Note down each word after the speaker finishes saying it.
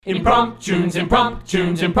Impromptunes,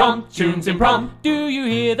 impromptunes, impromptunes, impromptunes. Do you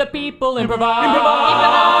hear the people improvising?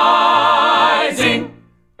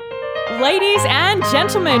 Ladies and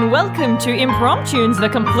gentlemen, welcome to Impromptunes, the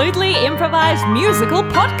completely improvised musical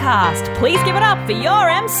podcast. Please give it up for your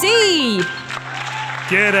MC.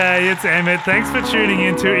 G'day, it's Emmett. Thanks for tuning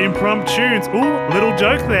in to Impromptunes. Ooh, little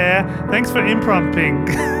joke there. Thanks for impromping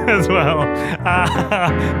as well.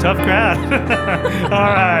 Tough crowd. All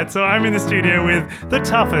right, so I'm in the studio with the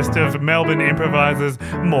toughest of Melbourne improvisers,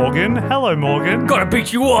 Morgan. Hello, Morgan. Gotta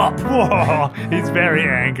beat you up. Whoa, he's very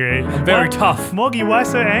angry. I'm very tough. Morgie, why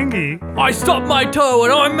so angry? I stubbed my toe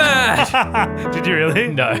and I'm mad. Did you really?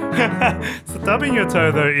 No. Stubbing your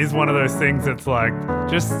toe, though, is one of those things that's like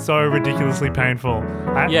just so ridiculously painful.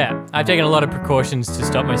 Yeah, I've taken a lot of precautions to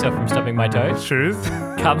stop myself from stubbing my toes. Shoes?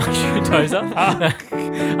 Cut my toes off.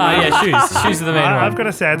 Yeah, shoes. Shoes are the main one. I've got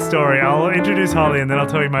a sad story. I'll introduce Holly and then I'll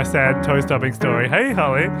tell you my sad toe stubbing story. Hey,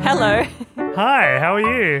 Holly. Hello. Hi, how are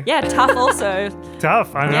you? Yeah, tough also.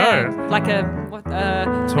 Tough, I know. Yeah, like an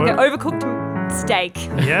overcooked steak.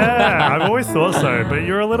 Yeah, I've always thought so, but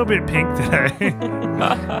you're a little bit pink today.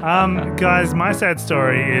 Guys, my sad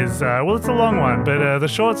story is, it's a long one, but the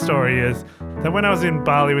short story is that when I was in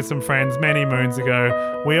Bali with some friends many moons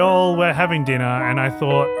ago, we all were having dinner and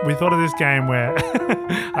we thought of this game where,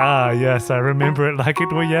 yes, I remember it like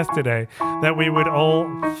it were yesterday, that we would all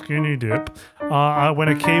skinny dip when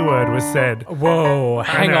a keyword was said. Whoa,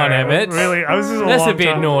 hang on, Emmett. Really? That's a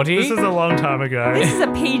bit naughty. This is a long time ago. This is a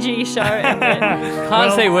PG show, Emmett.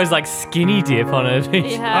 Can't say words like skinny dip on it.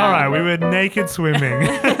 Yeah. All right, we were naked swimming.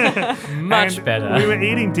 Much And better. We were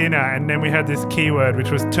eating dinner and then we had this keyword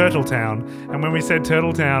which was Turtle Town. And when we said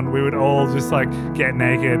Turtle Town, we would all just like get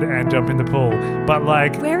naked and jump in the pool. But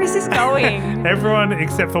like Where is this going? everyone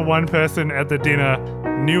except for one person at the dinner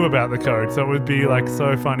knew about the code. So it would be like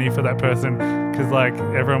so funny for that person because like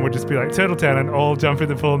everyone would just be like Turtle Town and all jump in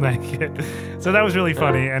the pool naked. So that was really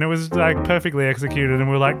funny and it was like perfectly executed and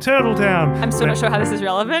we were like Turtle Town. I'm still not sure how this is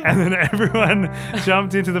relevant. And then everyone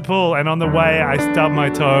jumped into the pool, and on the way, I stubbed my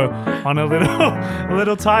toe on a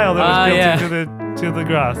little tile that was built into the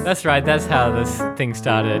grass. That's right, that's how this thing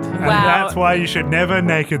started. And Wow. that's why you should never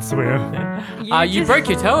naked swim. You broke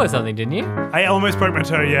your toe or something, didn't you? I almost broke my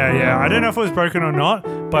toe. Yeah. I don't know if it was broken or not,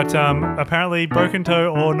 but apparently broken toe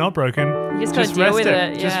or not broken. You just gotta deal with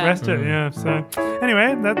it. Just yeah. rest it. Yeah. So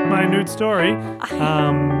anyway, that's my nude story.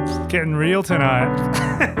 Getting real tonight.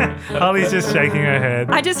 Holly's just shaking her head.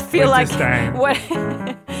 I just feel with like disdain.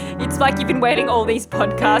 it's like you've been waiting all these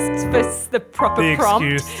podcasts for the proper The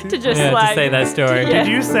prompt excuse. to just Yeah, like to say that story. Yeah. Did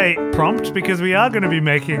you say prompt? Because we are going to be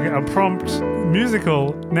making a prompt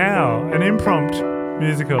musical now, an impromptu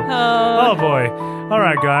musical. Oh boy. All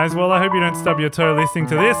right, guys. Well, I hope you don't stub your toe listening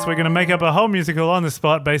to this. We're going to make up a whole musical on the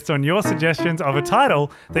spot based on your suggestions of a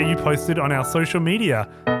title that you posted on our social media,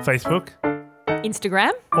 Facebook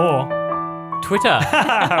Instagram. or Twitter.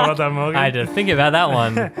 well done, Morgan. I had to think about that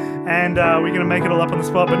one. And we're going to make it all up on the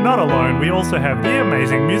spot, but not alone. We also have the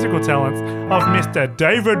amazing musical talents of Mr.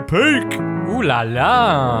 David Peake. Ooh la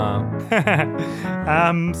la.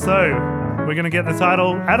 So we're going to get the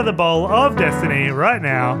title out of the bowl of destiny right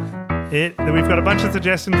now. We've got a bunch of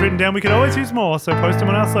suggestions written down. We could always use more, so post them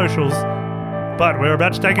on our socials. But we're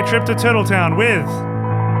about to take a trip to Turtle Town with...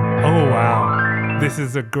 Oh, wow. This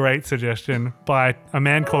is a great suggestion by a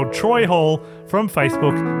man called Troy Hall from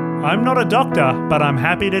Facebook. I'm not a doctor, but I'm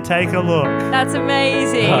happy to take a look. That's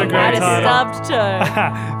amazing. What a great I had a title. stubbed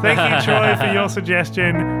toe. Thank you, Troy, for your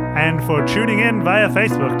suggestion and for tuning in via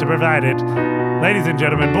Facebook to provide it. Ladies and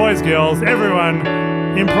gentlemen, boys, girls, everyone,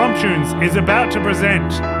 Impromptunes is about to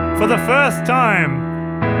present, for the first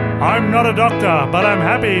time, I'm not a doctor, but I'm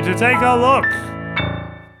happy to take a look.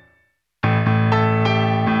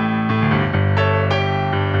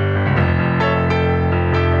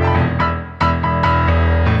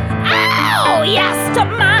 Oh, yeah, I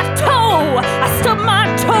stubbed my toe. I stubbed my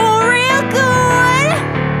toe real good.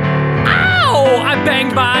 Ow! I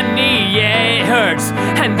banged my knee, yeah, it hurts.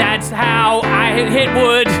 And that's how I hit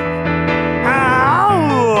wood.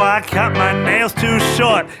 Ow! I cut my nails too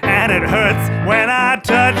short, and it hurts when I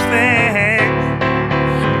touch things.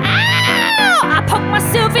 Ow! I poked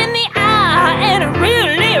myself in the eye, and it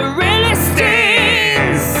really, really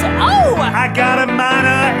stings. Oh! I got a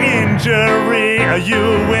minor injury. Are you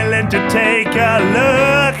willing to take a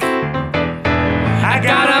look? I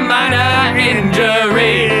Got a minor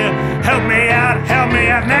injury. Help me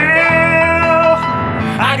out now.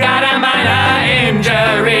 I got a minor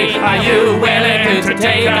injury. Are you willing to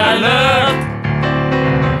take a look?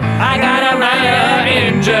 I got a minor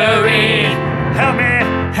injury. Help me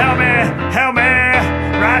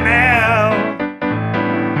right now.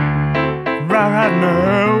 I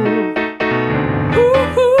know.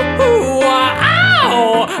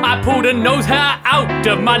 Ow! I pulled a nose hair out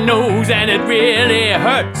of my nose and it really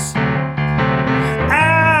hurts. Ow!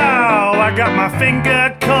 I got my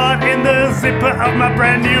finger caught in the zipper of my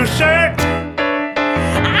brand new shirt.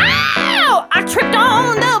 Ow! I tripped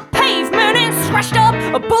on the pavement and scratched up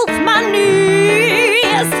both my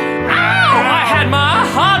knees. Ow! I had my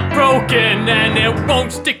heart broken and it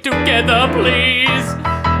won't stick together, please.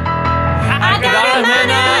 I got a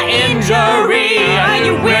minor injury. Are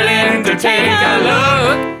you willing to take a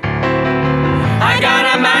look? I got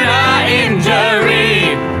a minor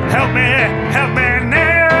injury. Help me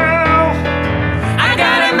now. I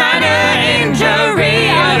got a minor injury.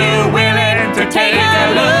 Are you willing to take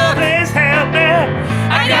a look? Please help me.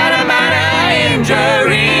 I got a minor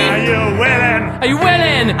injury. Are you willing? Are you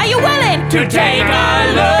willing? Are you willing To take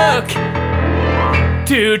a look.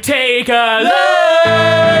 To take a look.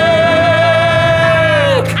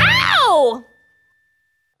 Ow!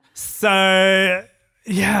 So,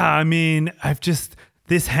 yeah, I mean,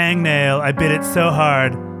 this hangnail, I bit it so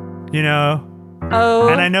hard, you know? Oh.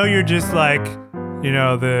 And I know you're just like, you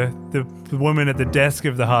know, the woman at the desk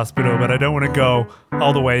of the hospital, but I don't want to go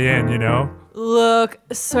all the way in, you know? Look,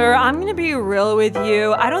 sir, I'm going to be real with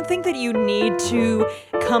you. I don't think that you need to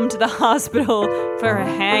come to the hospital for a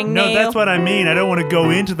hangnail. No, that's what I mean. I don't want to go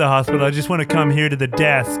into the hospital. I just want to come here to the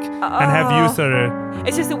desk and have you sort of...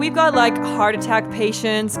 It's just that we've got, like, heart attack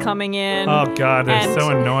patients coming in. Oh, God, they're and so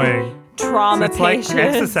annoying. Trauma It's patients. like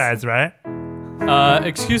exercise, right?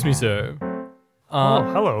 Excuse me, sir. Oh,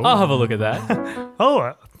 hello. I'll have a look at that.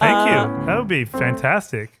 Oh, thank you. That would be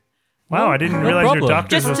fantastic. Wow, I didn't realize your problem.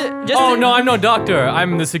 doctor's Just was... to, Oh, no, I'm no doctor.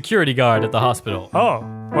 I'm the security guard at the hospital. Oh,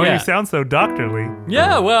 well, Yeah. you sound so doctorly.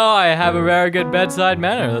 Yeah, well, I have a very good bedside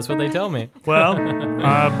manner. That's what they tell me. Well,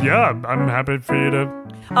 yeah, I'm happy for you to...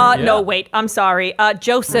 No, wait, I'm sorry.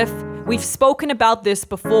 Joseph, we've spoken about this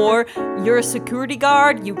before. You're a security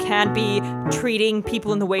guard. You can't be treating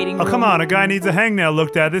people in the waiting room. Oh, come on, a guy needs a hangnail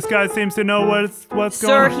looked at. This guy seems to know what's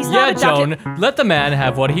Sir, going on. he's Yeah, not a doctor. Joan, let the man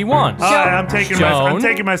have what he wants. All right, I'm Joan?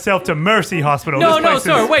 taking myself to Mercy Hospital. No, This no, place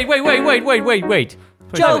sir, is- wait. place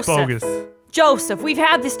is Joseph. bogus. Joseph, we've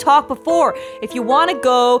had this talk before. If you want to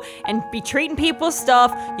go and be treating people's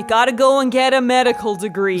stuff, you gotta go and get a medical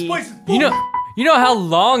degree. You know how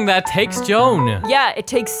long that takes, Joan? Yeah, it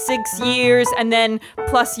takes 6 years, and then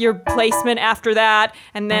plus your placement after that,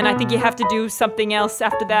 and then I think you have to do something else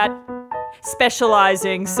after that,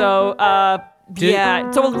 specializing. So, yeah,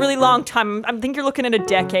 it's a really long time. I think you're looking at a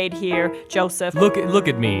decade here, Joseph. Look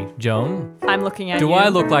at me, Joan. I'm looking at you. Do I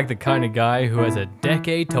look like the kind of guy who has a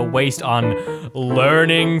decade to waste on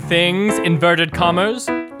learning things, inverted commas?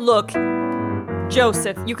 Look,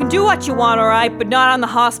 Joseph, you can do what you want, all right, but not on the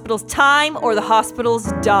hospital's time or the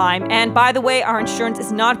hospital's dime. And by the way, our insurance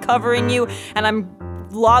is not covering you, and I'm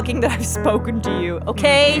logging that I've spoken to you,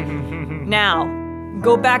 okay? Now,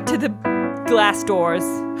 go back to the glass doors.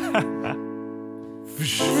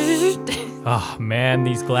 Oh man,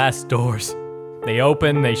 these glass doors. They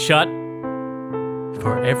open, they shut.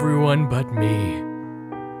 For everyone but me.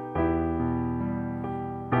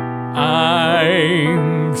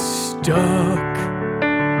 I'm stuck.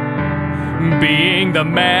 Being the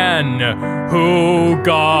man who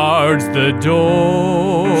guards the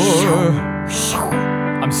door.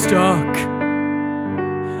 I'm stuck.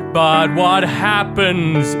 But what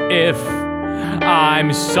happens if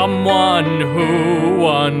I'm someone who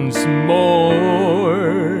wants more?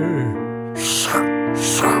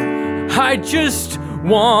 I just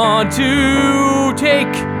want to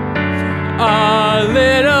take a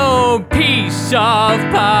little piece of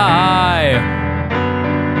pie.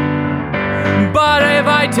 But if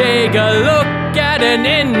I take a look at an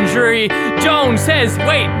injury, Joan says,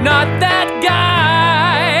 wait, not that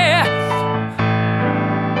guy.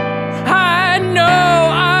 I know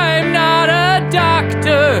I'm not a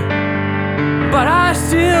doctor, but I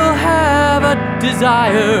still have a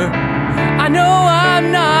desire. I know I'm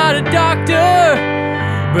not a doctor,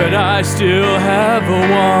 but I still have a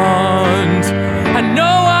want. I know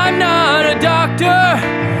I'm not a doctor,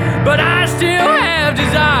 but I still have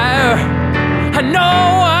desire. I know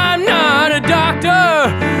I'm not a doctor,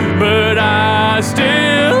 but I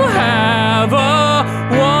still have a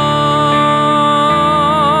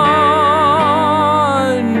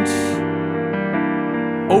want.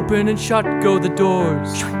 Open and shut go the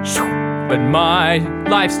doors, but my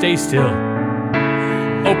life stays still.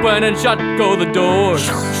 Open and shut go the doors,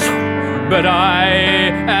 but I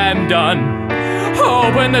am done.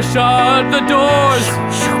 Open and shut the doors,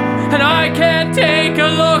 and I can't take a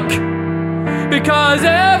look, because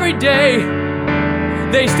every day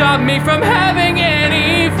They stop me from having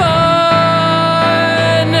any fun.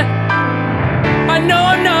 I know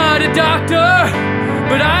I'm not a doctor,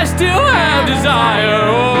 but I still have desire.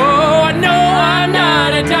 Oh, I know I'm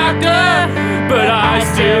not a doctor, but I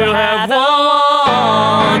still have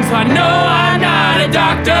wants. I know I'm not a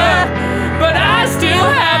doctor, but I still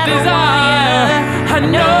have desire. I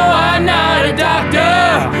know I'm not a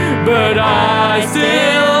doctor, but I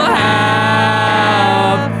still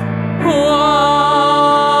have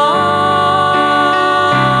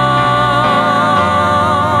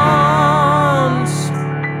wants.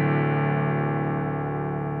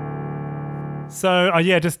 So,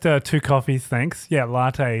 yeah, just 2 coffees, thanks. Yeah,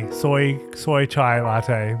 latte, soy chai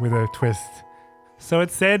latte with a twist. So it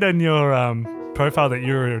said on your profile that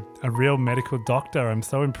you're a real medical doctor. I'm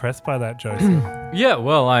so impressed by that, Joseph. Yeah,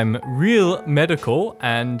 well, I'm real medical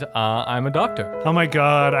and I'm a doctor. Oh my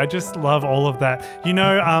God, I just love all of that. You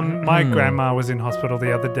know, my grandma was in hospital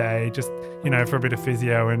the other day, just, for a bit of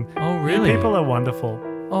physio, and Oh, really? people are wonderful.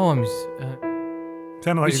 Oh,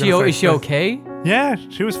 Sounded like is you were gonna she say- okay? Yeah,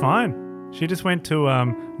 she was fine. She just went to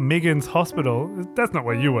Megan's Hospital. That's not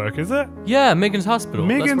where you work, is it? Yeah, Megan's Hospital.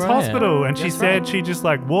 That's Megan's where I am. Hospital. And she That's said right. she just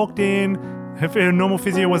walked in. Her normal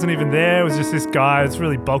physio wasn't even there. It was just this guy, this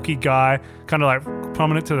really bulky guy, kind of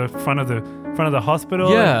prominent to the front of the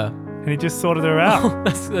hospital. Yeah. And he just sorted her out.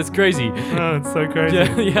 That's crazy. Oh, it's so crazy.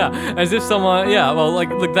 Yeah, as if someone. Yeah, well,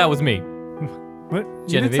 look, that was me. What?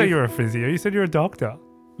 You didn't say Genevieve? you were a physio. You said you're a doctor.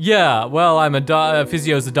 Yeah, well, I'm a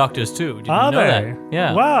physios are doctors too. Did Are you know they? that?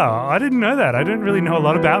 Yeah. Wow, I didn't know that. I didn't really know a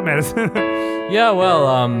lot about medicine. Yeah, well,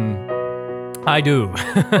 I do.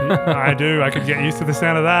 I do. I could get used to the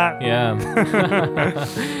sound of that. Yeah.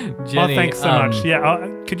 Jenny, Oh, thanks so much. Yeah,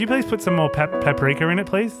 could you please put some more paprika in it,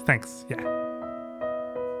 please? Thanks. Yeah.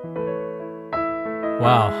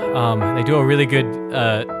 Wow. They do a really good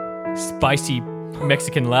spicy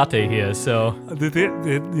Mexican latte here. So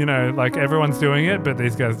Everyone's doing it, but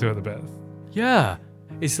these guys do it the best. yeah,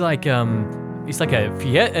 it's like a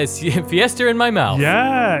fiesta in my mouth.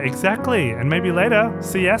 Yeah, exactly. And maybe later,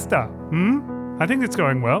 siesta. I think it's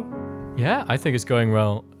going well. Yeah, I think it's going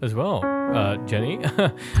well as well, Jenny.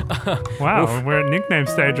 Wow, Oof. we're at nickname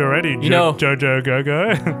stage already. You know- Jojo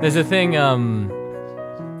Go-Go. There's a thing.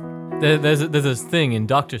 There's this thing in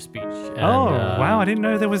doctor speech. And, wow, I didn't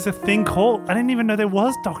know there was a thing called. I didn't even know there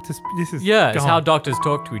was doctor speech. This is Yeah, it's gone. how doctors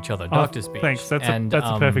talk to each other. Doctor speech. Thanks. That's And,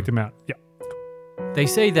 a perfect amount. Yeah. They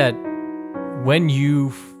say that when you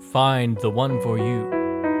find the one for you,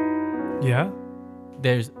 Yeah.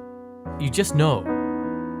 you just know,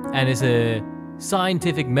 and it's a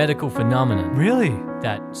scientific medical phenomenon Really?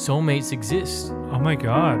 that soulmates exist, Oh my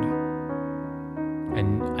God.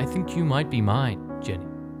 and I think you might be mine, Jenny.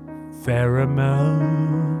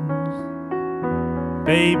 Pheromones.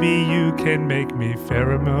 Baby, you can make me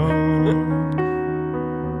pheromone.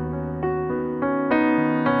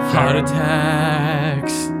 Heart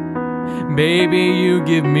attacks, baby, you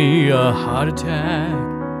give me a heart attack.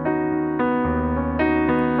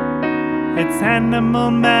 It's animal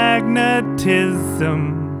magnetism.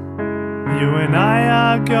 You and I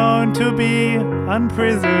are going to be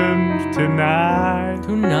unprisoned tonight.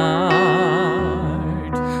 Tonight.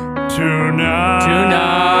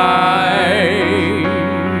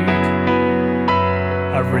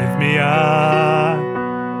 Arrhythmia.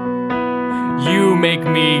 You make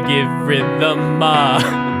me give rhythm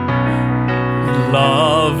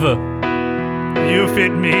love. You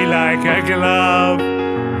fit me like a glove.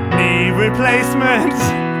 Knee replacement.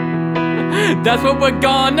 That's what we're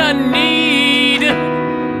gonna need.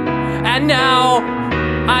 And now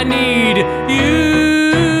I need you.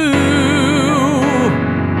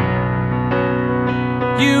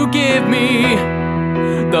 You give me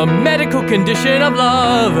the medical condition of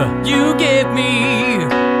love. You give me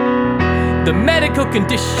the medical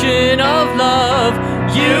condition of love.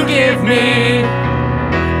 You give me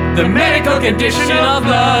the medical condition of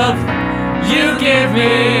love. You give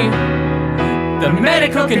me the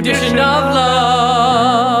medical condition of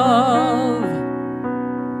love.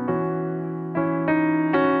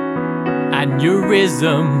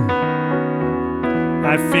 Aneurysm.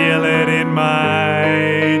 I feel it in my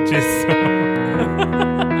jism.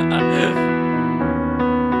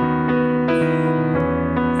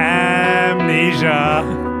 Amnesia.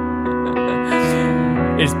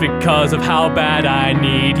 It's because of how bad I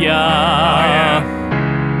need ya. Oh, yeah.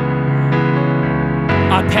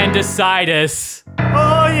 Appendicitis.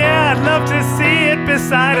 Oh yeah, I'd love to see it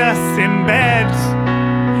beside us in bed.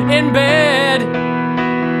 In bed.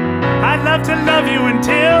 I'd love to love you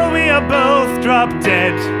until we are both drop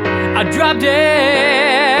dead. I drop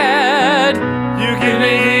dead. You give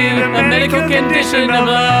me the medical condition of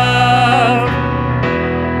love.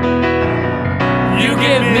 You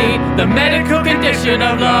give me the medical condition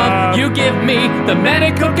of love. You give me the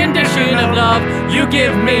medical condition of love. You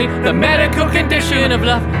give me the medical condition of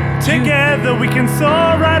love. Together we can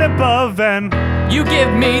soar right above, and You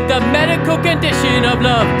give me the medical condition of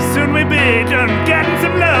love. soon we'll be done getting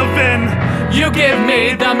some loving. You give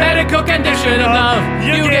me the medical condition of love.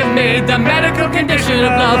 You give me the medical condition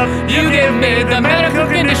of love. You give me the medical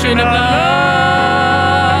condition of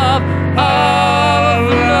love. Of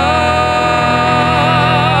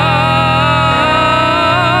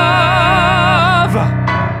love.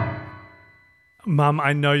 Mum,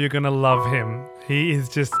 I know you're gonna love him. He is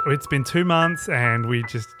it's been 2 months and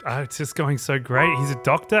it's just going so great. He's a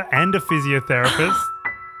doctor and a physiotherapist.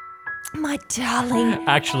 My darling.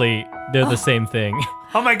 Actually, they're the same thing.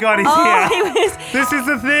 Oh my God, he's Oh, here. he was. This is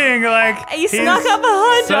the thing, like He he's snuck up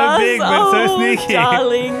behind so us. big, but so sneaky.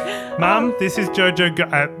 Darling. Mum, this is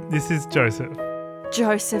this is Joseph.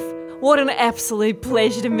 Joseph, what an absolute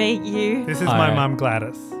pleasure to meet you. This is Hi. my mum,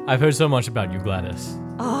 Gladys. I've heard so much about you, Gladys.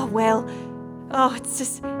 Oh, well. Oh, it's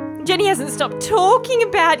just. Jenny hasn't stopped talking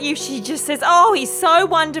about you. She just says, oh, he's so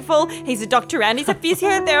wonderful. He's a doctor and he's a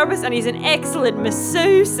physiotherapist and he's an excellent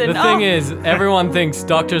masseuse. And The thing is, everyone thinks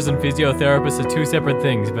doctors and physiotherapists are two separate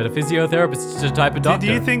things, but a physiotherapist is just a type of doctor.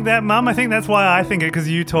 Do you think that, Mum? I think that's why I think it, because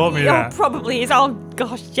you taught me that. probably is. Oh,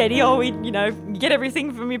 gosh, Jenny. Oh, you get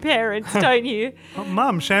everything from your parents, don't you? Oh,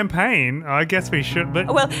 Mum, champagne? I guess we should,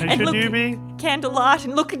 but Well, and should look, you be? Candlelight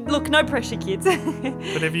and look, no pressure, kids.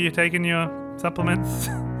 But have you taken your supplements?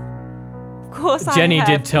 Of course Jenny I have.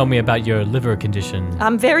 did tell me about your liver condition.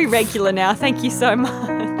 I'm very regular now. Thank you so much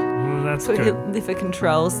Well, that's for good. your liver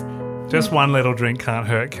controls. Just one little drink can't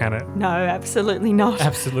hurt, can it? No, absolutely not.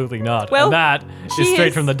 Absolutely not. Well, and that is straight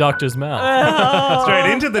cheers. from the doctor's mouth.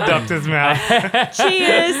 Straight into the doctor's mouth.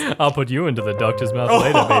 Cheers. I'll put you into the doctor's mouth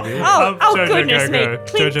later, baby. Oh, Jojo, goodness go, me. go.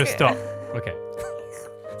 Clink. Jojo, stop. Okay.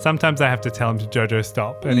 Sometimes I have to tell him to Jojo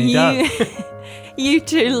stop, and he does. You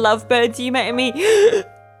two lovebirds, you make me.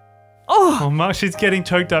 Oh, Mum, she's getting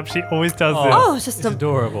choked up. She always does this. Oh, just It's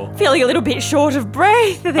adorable. feeling a little bit short of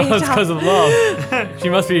breath there. Oh, it's because of love. She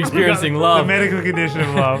must be experiencing The love. medical condition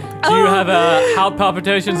of love. Do you have heart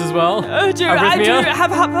palpitations as well? I do Arrhythmia?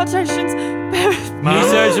 have heart palpitations. Knee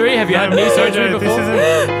surgery? Have you had knee surgery Jojo, before? This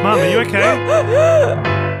isn't. Mum, are you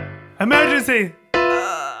okay? Emergency!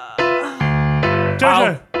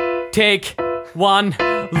 Jojo! Take one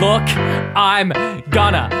look. I'm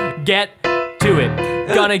gonna get to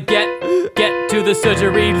it. Gonna get to the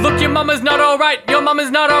surgery. Look, your mama's not alright. Your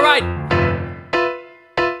mama's not alright.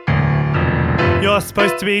 You're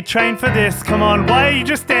supposed to be trained for this. Come on, why are you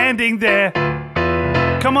just standing there?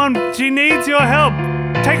 Come on, she needs your help.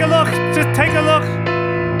 Take a look. Just take a look.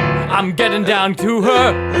 I'm getting down to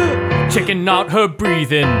her, checking out her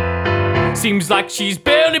breathing. Seems like she's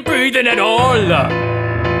barely breathing at all.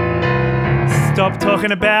 Stop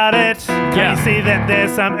talking about it. Can't Yeah. you see that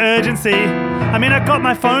there's some urgency? I mean, I got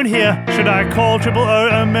my phone here. Should I call 000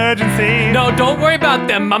 emergency? No, don't worry about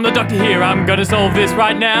them. I'm the doctor here. I'm gonna solve this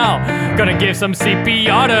right now. Gonna give some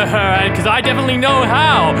CPR to her, cause I definitely know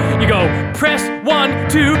how. You go, press 1,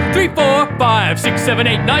 2, 3, 4, 5, 6, 7,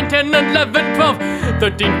 8, 9, 10, 11, 12,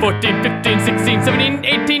 13, 14, 15, 16, 17,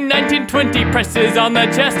 18, 19, 20 presses on the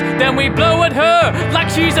chest. Then we blow at her like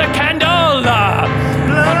she's a candle. Blow,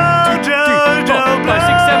 1, 2, 3, 4, 5,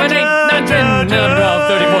 6, 7, 8, 9, 10, 11, 12,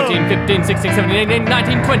 13, 14, 15, 16, 17, 18,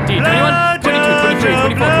 19, 20, 21, 22, 23,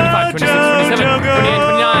 24, 25, 26, 27, 28,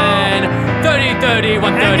 29, 30,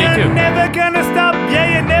 31, And you're 32. never gonna stop. Yeah,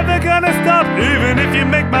 you're never gonna stop. Even if you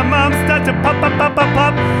make my mom start to pop, pop, pop, pop,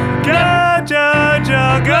 pop. Go,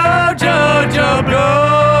 Jojo, go, Jojo, go.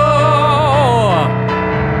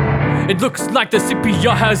 It looks like the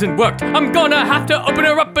CPR hasn't worked. I'm gonna have to open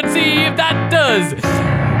her up and see if that does.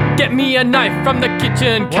 Get me a knife from the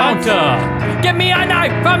kitchen counter. Get me a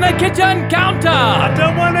knife from the kitchen counter. I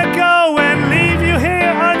don't wanna go and leave you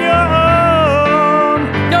here on your own.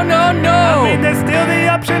 No, no, I no. mean, there's still the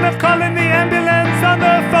option of calling the ambulance on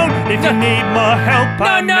the phone if you need more help. No,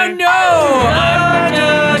 I no, mean- no. I'm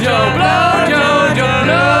Jojo, blow, Jojo,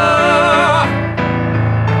 blow.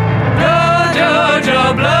 Blow, Jojo,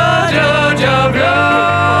 blow, Jojo,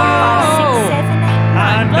 blow.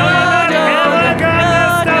 I know you're never gonna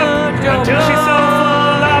stop until she's so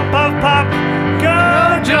full up of pop. Go,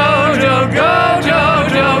 Jojo, go,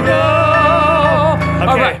 Jojo, go. Okay,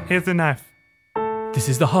 All right. here's the knife. This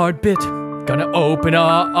is the hard bit. Gonna open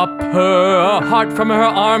up her heart from her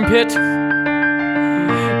armpit.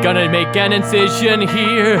 Gonna make an incision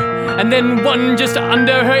here, and then one just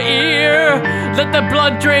under her ear. Let the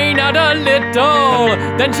blood drain out a little,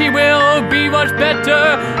 then she will be much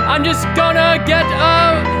better. I'm just gonna get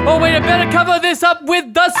oh wait, I better cover this up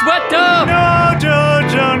with the sweater. No,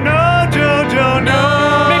 Jojo, no, Jojo, no.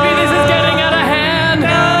 Maybe this is getting out of hand.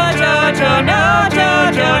 No, Jojo, no,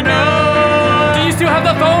 Jojo, no. Do you still have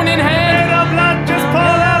the phone in hand? The blood just pour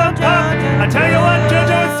out and pop. I tell you what,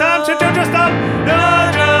 Jojo, it's time to Jojo stop. No,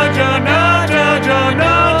 Jojo, no, Jojo,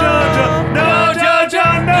 no, Jojo, no, Jojo,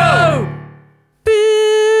 no.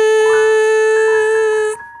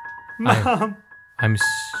 Mom. I'm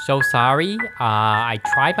so sorry. I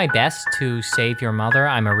tried my best to save your mother.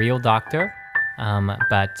 I'm a real doctor.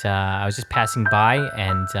 But I was just passing by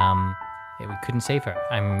and we couldn't save her.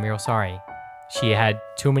 I'm real sorry. She had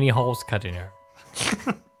too many holes cut in her.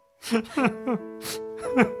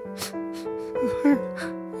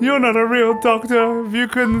 You're not a real doctor if you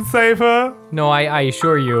couldn't save her. No, I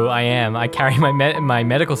assure you I am. I carry my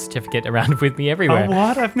medical certificate around with me everywhere. Oh,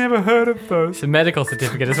 what? I've never heard of those. It's a medical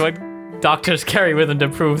certificate. It's what doctors carry with them to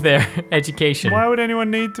prove their education. Why would anyone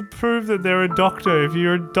need to prove that they're a doctor? If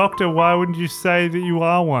you're a doctor, why wouldn't you say that you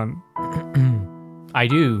are one? I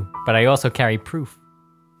do, but I also carry proof.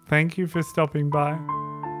 Thank you for stopping by.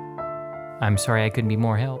 I'm sorry I couldn't be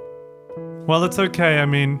more help. Well, it's okay. I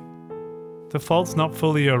mean, the fault's not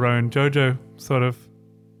fully your own. Jojo sort of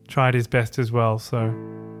tried his best as well, so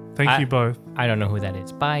thank you both. I don't know who that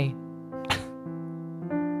is. Bye.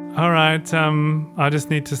 All right, I just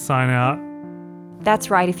need to sign out. That's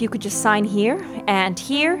right. If you could just sign here, and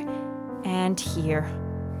here, and here.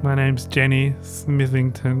 My name's Jenny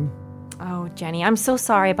Smithington. Oh, Jenny, I'm so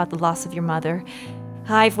sorry about the loss of your mother.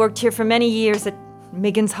 I've worked here for many years at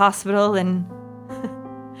Miggins Hospital, and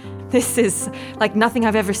this is like nothing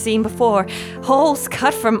I've ever seen before. Holes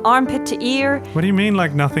cut from armpit to ear. What do you mean,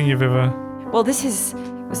 like nothing you've ever... Well, this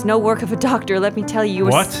was no work of a doctor, let me tell you.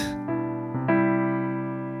 What?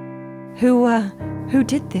 Who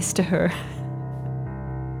did this to her?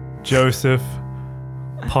 Joseph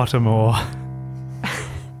Pottermore.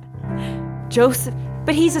 Joseph?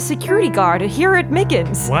 But he's a security guard here at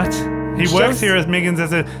Miggins. What? He works here as Miggins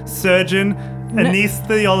as a surgeon,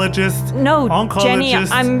 anesthesiologist, No, oncologist, Jenny,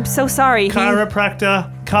 I'm so sorry.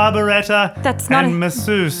 chiropractor, carburetor, That's not and a-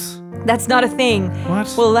 masseuse. That's not a thing.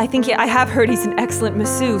 What? Well, I have heard he's an excellent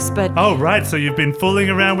masseuse, but... Oh, right, so you've been fooling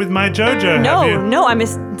around with my Jojo, have you? No, I'm a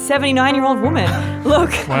 79-year-old woman. Look,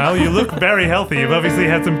 Well, you look very healthy. You've obviously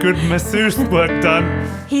had some good masseuse work done.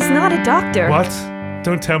 he's not a doctor. What?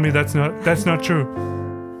 Don't tell me that's not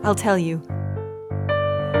true. I'll tell you.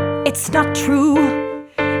 It's not true.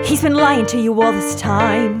 He's been lying to you all this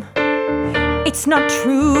time. It's not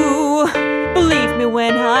true. Believe me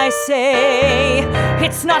when I say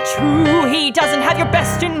it's not true. He doesn't have your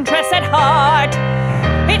best interests at heart.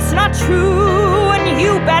 It's not true, and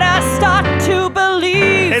you better start to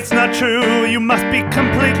believe. It's not true, you must be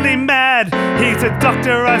completely mad. He's a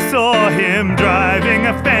doctor, I saw him driving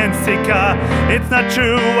a fancy car. It's not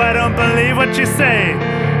true, I don't believe what you say.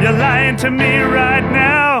 You're lying to me right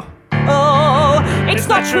now. Oh, it's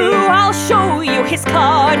not true. I'll show you his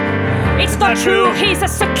card. It's not true. He's a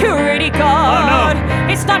security guard. Oh,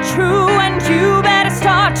 no. It's not true, and you better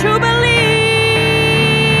start to believe.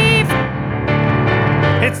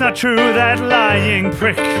 It's not true, that lying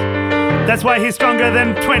prick. That's why he's stronger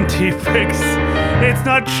than 20 pricks. It's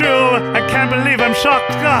not true, I can't believe I'm shocked.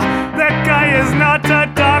 That guy is not a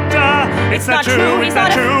doctor. It's not true, it's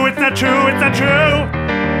not true, it's not true, it's not true.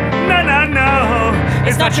 No, no, no.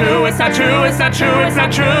 It's not true, it's not true, it's not true, it's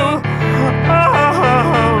not true.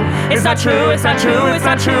 Oh, It's not true. It's not true. It's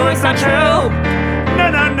not true. It's not true. no,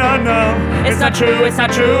 no, no, no. It's not true. It's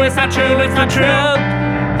not true. It's not true. It's not true.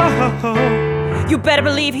 Oh, You better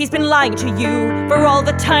believe he's been lying to you for all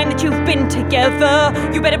the time that you've been together.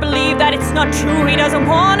 You better believe that it's not true. He doesn't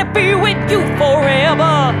want to be with you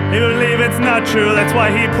forever. you believe it's not true, that's why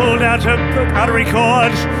he pulled out a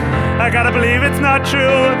record. I gotta believe it's not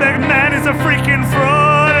true, that man is a freaking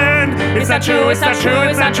fraud. And It's not true. It's not true.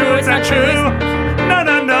 It's not true. It's not true. No,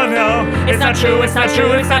 no, no, no. It's not true. It's not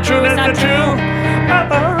true. It's not true. It's not true. Oh,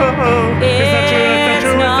 oh, oh. It's not true, it's not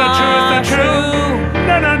true, it's not true, it's not true.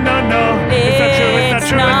 No, no, no, no. It's not true, it's not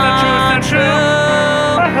true, it's not true, it's not true.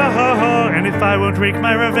 Oh, oh, oh, oh. And if I won't wreak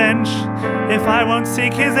my revenge, if I won't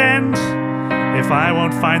seek his end, if I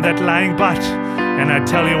won't find that lying butt, and I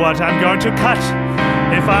tell you what, I'm going to cut.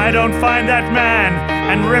 If I don't find that man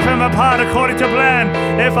and rip him apart according to plan,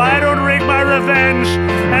 if I don't wreak my revenge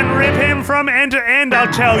and rip him from end to end,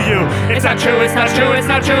 I'll tell you, It's not true. It's not true. It's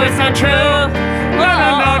not true. It's not true. no,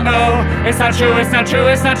 no, no, no. It's not true. It's not true.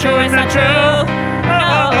 It's not true. It's not true. Oh,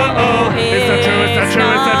 oh, oh. It's not true, it's not true,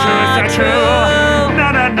 it's not true, it's not true. No,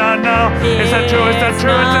 no, no, no. It's not true, it's not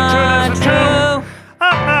true, it's not true, it's not true. Oh,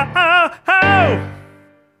 oh, oh, oh.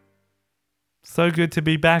 So good to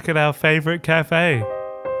be back at our favorite cafe.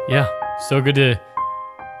 Yeah, so good to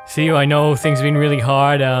see you. I know things have been really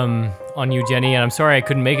hard on you, Jenny, and I'm sorry I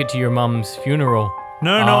couldn't make it to your mum's funeral.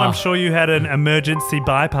 No, I'm sure you had an emergency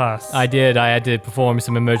bypass. I did. I had to perform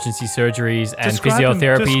some emergency surgeries and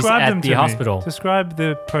physiotherapies at the hospital. Describe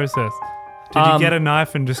the process. Did you get a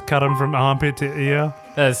knife and just cut them from armpit to ear?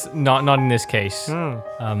 That's not in this case. Oh.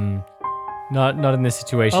 Not in this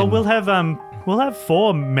situation. Oh, we'll have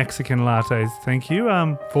 4 Mexican lattes, thank you.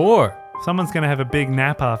 4. Someone's gonna have a big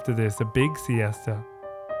nap after this, a big siesta.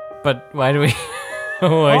 But why do we? I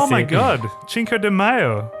Oh see. my God, Cinco de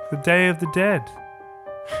Mayo, the Day of the Dead.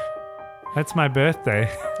 That's my birthday.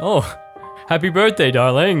 Oh, happy birthday,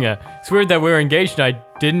 darling. It's weird that we're engaged and I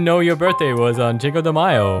didn't know your birthday was on Cinco de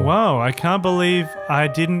Mayo. Wow, I can't believe I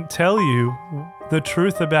didn't tell you the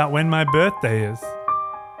truth about when my birthday is.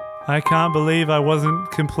 I can't believe I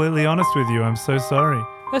wasn't completely honest with you. I'm so sorry.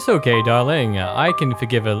 That's okay, darling. I can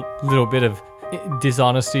forgive a little bit of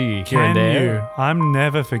dishonesty here and there. You? I'm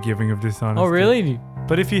never forgiving of dishonesty. Oh, really?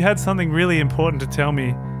 But if you had something really important to tell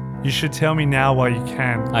me, you should tell me now while you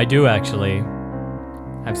can. I do, actually.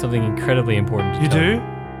 I have something incredibly important to You tell do? you.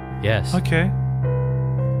 Yes. Okay.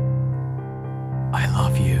 I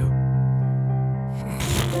love you.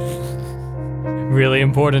 Really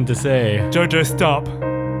important to say. Jojo, stop.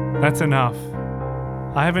 That's enough.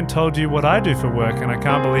 I haven't told you what I do for work, and I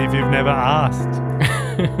can't believe you've never asked.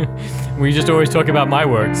 We just always talk about my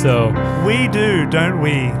work, so... We do, don't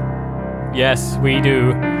we? Yes, we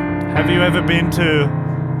do. Have you ever been to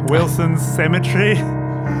Wilson's Cemetery?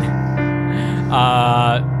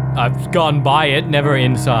 I've gone by it, never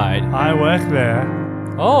inside. I work there.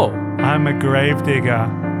 Oh, I'm a grave digger.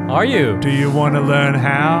 are you? Do you want to learn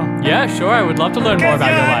how? Yeah, sure, I would love to learn more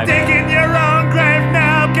about your life. Digging your own grave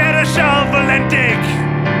now. Get a shovel and dig.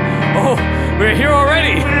 Oh, we're here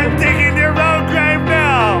already. We're digging your own grave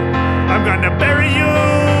now. I'm gonna bury you.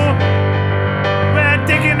 We're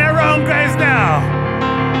digging our own graves now.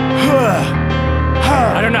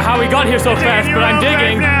 I don't know how we got here so fast, but I'm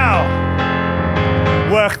digging. Now.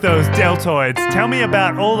 Work those deltoids. Tell me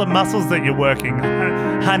about all the muscles that you're working,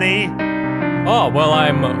 honey. Oh, well,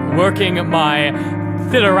 I'm working my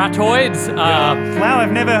thideratoids. Wow,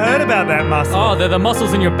 I've never heard about that muscle. Oh, they're the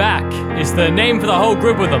muscles in your back. It's the name for the whole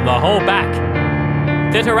group of them, the whole back.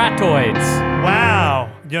 Thideratoids.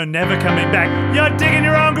 Wow, you're never coming back. You're digging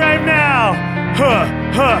your own grave now.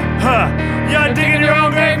 You're digging your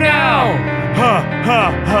own grave now.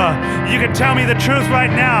 You can tell me the truth right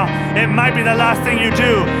now. It might be the last thing you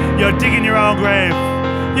do. You're digging your own grave.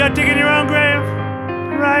 You're digging your own grave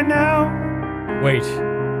right now. Wait,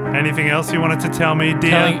 Anything else you wanted to tell me,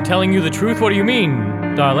 dear? telling you the truth? What do you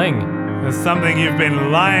mean, darling? There's something you've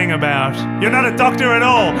been lying about. You're not a doctor at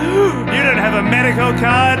all. You don't have a medical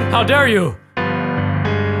card. How dare you?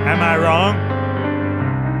 Am I wrong?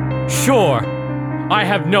 Sure, I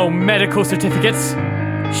have no medical certificates.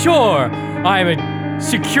 Sure, I'm a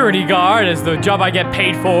security guard as the job I get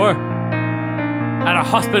paid for. At a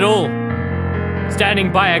hospital,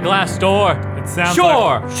 standing by a glass door. It sounds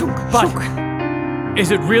Sure, like... but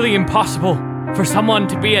is it really impossible for someone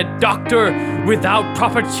to be a doctor without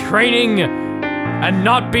proper training and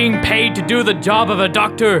not being paid to do the job of a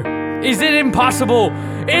doctor? Is it impossible?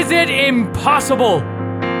 Is it impossible?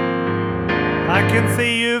 I can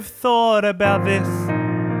see you've thought about this.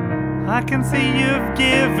 I can see you've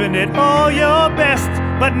given it all your best.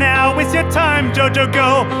 But now is your time, Jojo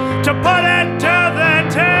Go, to put it to the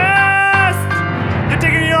test. You're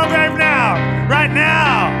digging your own grave now. Right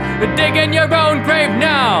now. You're digging your own grave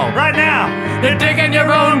now. Right now. You're digging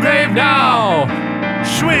your own grave now.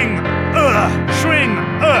 Swing. Swing.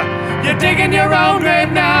 You're digging your own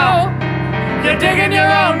grave now. You're digging your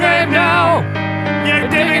own grave now. You're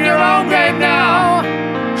Digging your own grave now.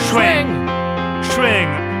 Swing. Swing.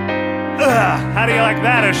 How do you like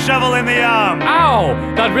that? A shovel in the arm. Ow!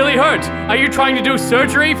 That really hurt. Are you trying to do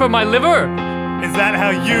surgery for my liver? Is that how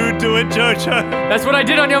you do it, Jojo? That's what I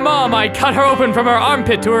did on your mom. I cut her open from her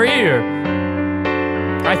armpit to her ear.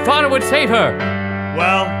 I thought it would save her.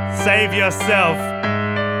 Well, save yourself.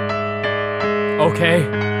 Okay.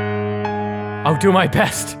 I'll do my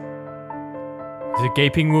best. There's a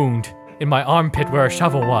gaping wound in my armpit where a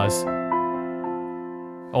shovel was.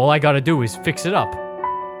 All I gotta do is fix it up.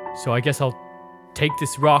 So I guess I'll take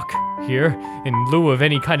this rock here in lieu of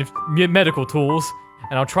any kind of medical tools,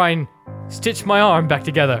 and I'll try and stitch my arm back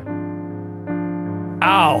together.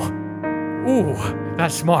 Ow! Ooh,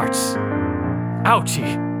 that smarts.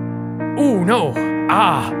 Ouchie. Ooh, no.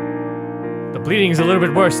 The bleeding's a little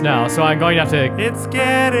bit worse now, so I'm going to have to... It's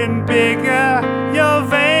getting bigger. Your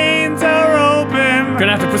veins are open.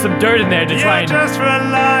 Gonna have to put some dirt in there to try You're and... just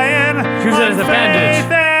relying use it on as a bandage.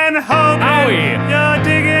 faith and hoping. Owie. You're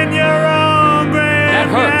digging your own grave. That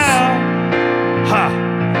hurts. Now. Ha!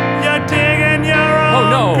 You're digging your own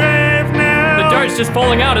no. grave now. The dirt's just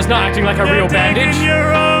falling out. It's not acting like a You're real bandage. digging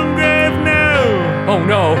your own grave now. Oh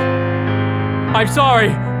no. I'm sorry.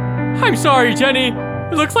 I'm sorry, Jenny.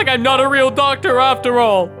 It looks like I'm not a real doctor after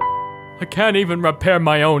all. I can't even repair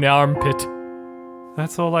my own armpit.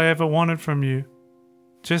 That's all I ever wanted from you.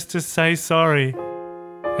 Just to say sorry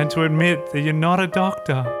and to admit that you're not a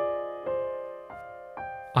doctor.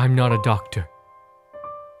 I'm not a doctor.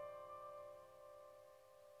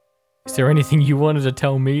 Is there anything you wanted to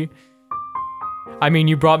tell me? I mean,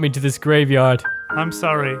 you brought me to this graveyard. I'm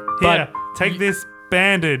sorry. But- Here, take this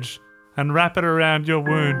bandage and wrap it around your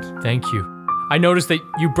wound. Thank you. I noticed that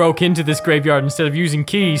you broke into this graveyard instead of using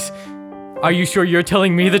keys. Are you sure you're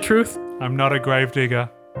telling me the truth? I'm not a gravedigger.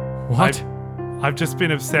 What? I've just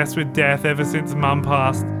been obsessed with death ever since Mum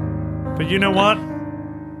passed. But you know what?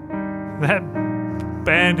 That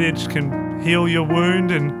bandage can heal your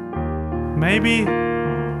wound and maybe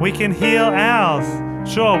we can heal ours.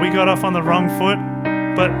 Sure, we got off on the wrong foot,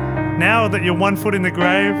 but now that you're 1 foot in the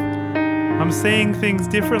grave, I'm seeing things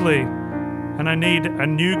differently. And I need a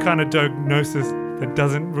new kind of diagnosis that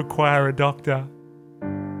doesn't require a doctor.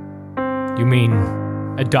 You mean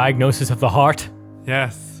a diagnosis of the heart?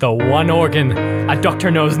 Yes. The one organ a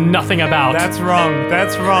doctor knows nothing about. That's wrong,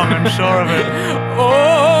 I'm sure of it.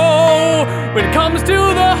 Oh, when it comes to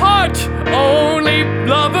the heart, only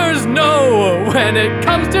lovers know. When it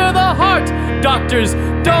comes to the heart, doctors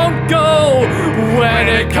don't go. When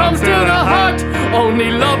it comes to the heart,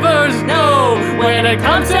 only lovers know. When it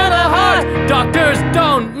comes to the heart, doctors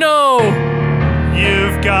don't know.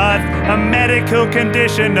 You've got a medical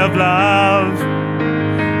condition of love.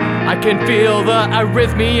 I can feel the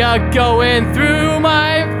arrhythmia going through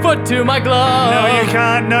my foot to my glove.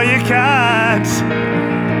 No, you can't.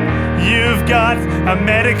 You've got a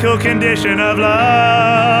medical condition of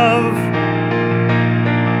love.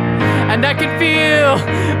 And I can feel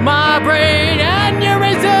my brain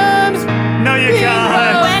aneurysms. No, you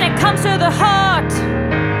can't. When it comes to the heart,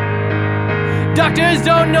 Doctors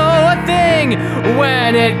don't know a thing.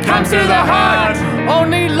 When it comes to the heart,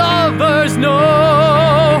 only lovers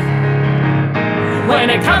know. When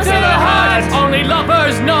it comes to the heart, only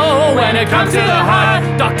lovers know. When it comes to the heart,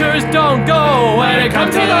 doctors don't go. When it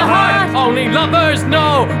comes to the heart, only lovers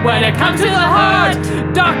know. When it comes to the heart,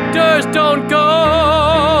 doctors don't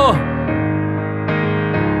go.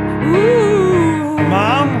 ooh,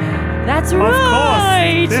 Mom? that's Of right.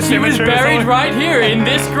 course. This She was cemetery is buried always- right here in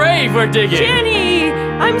this grave we're digging. Jenny,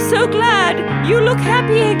 I'm so glad you look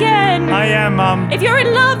happy again. I am, Mum. If you're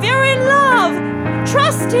in love, you're in love.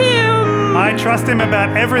 Trust him. I trust him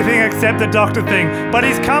about everything except the doctor thing, but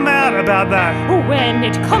he's come out about that. When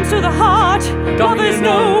it comes to the heart, lovers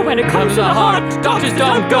know. When it comes to the heart, doctors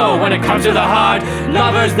don't go. When it comes to the heart,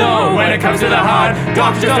 lovers know. When it comes to the heart,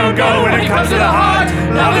 doctors don't go. When it comes to the heart,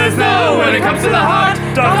 lovers know. When it comes to the heart,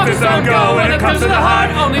 doctors don't go. When it comes to the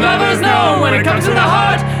heart, only lovers know. When it comes to the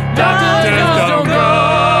heart, doctors don't go.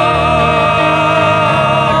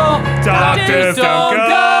 Doctors don't go.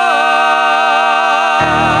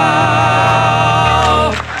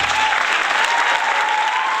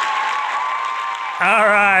 All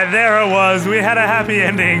right, there it was. We had a happy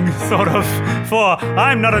ending, sort of, for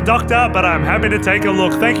I'm not a doctor, but I'm happy to take a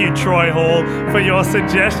look. Thank you, Troy Hall, for your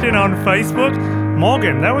suggestion on Facebook.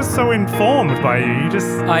 Morgan, that was so informed by you. You just...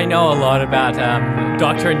 I know a lot about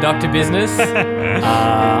doctor and doctor business.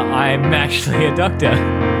 I'm actually a doctor.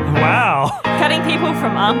 Wow. Cutting people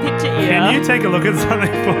from armpit to ear. Can you take a look at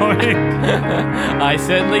something for me? I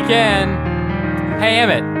certainly can. Hey,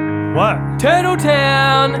 Emmett. What? Turtle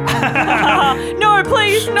Town! No,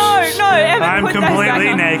 please, no, Emmett, I'm put those back completely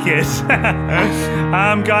on. naked.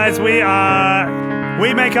 Guys,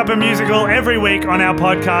 we make up a musical every week on our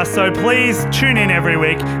podcast, so please tune in every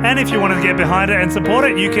week. And if you want to get behind it and support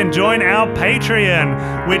it, you can join our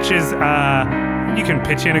Patreon, which is you can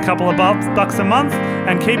pitch in a couple of bucks a month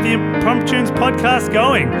and keep the Impromptunes podcast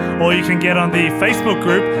going. Or you can get on the Facebook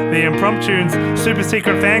group, the Impromptunes Super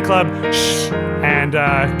Secret Fan Club, and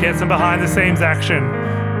get some behind the scenes action.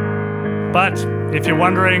 But if you're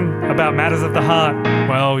wondering about matters of the heart,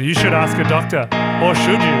 well, you should ask a doctor. Or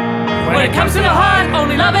should you? When it comes to the heart,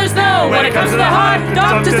 only lovers know. When it comes to the heart,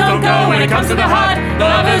 doctors don't go. When it comes to the heart,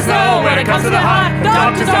 lovers know. When it comes to the heart,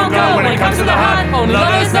 doctors don't go. When it comes to the heart, only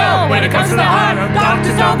lovers know. When it comes to the heart,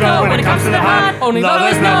 doctors don't go. When it comes to the heart, only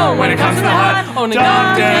lovers know. When it comes to the heart, only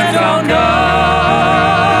doctors don't go.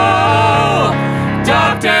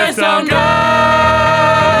 Doctors don't go.